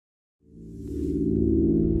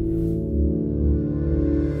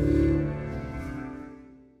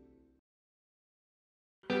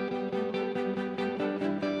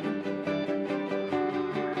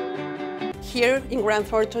Here in Grant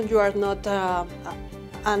Thornton, you are not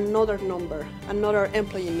another number, another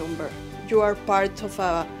employee number. You are part of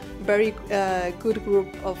a very good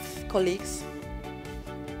group of colleagues,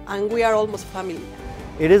 and we are almost family.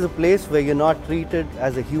 It is a place where you're not treated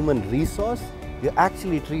as a human resource, you're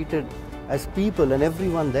actually treated as people, and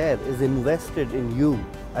everyone there is invested in you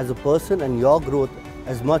as a person and your growth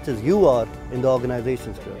as much as you are in the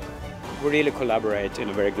organization's growth. We really collaborate in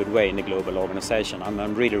a very good way in the global organization, and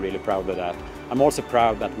I'm really proud of that. I'm also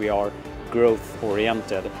proud that we are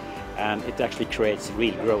growth-oriented, and it actually creates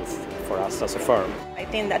real growth for us as a firm. I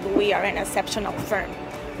think that we are an exceptional firm.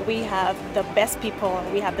 We have the best people,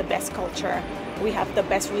 we have the best culture, we have the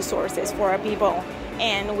best resources for our people,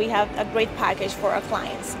 and we have a great package for our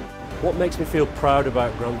clients. What makes me feel proud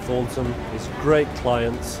about Grant Thornton is great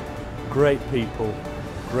clients, great people,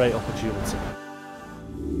 great opportunity.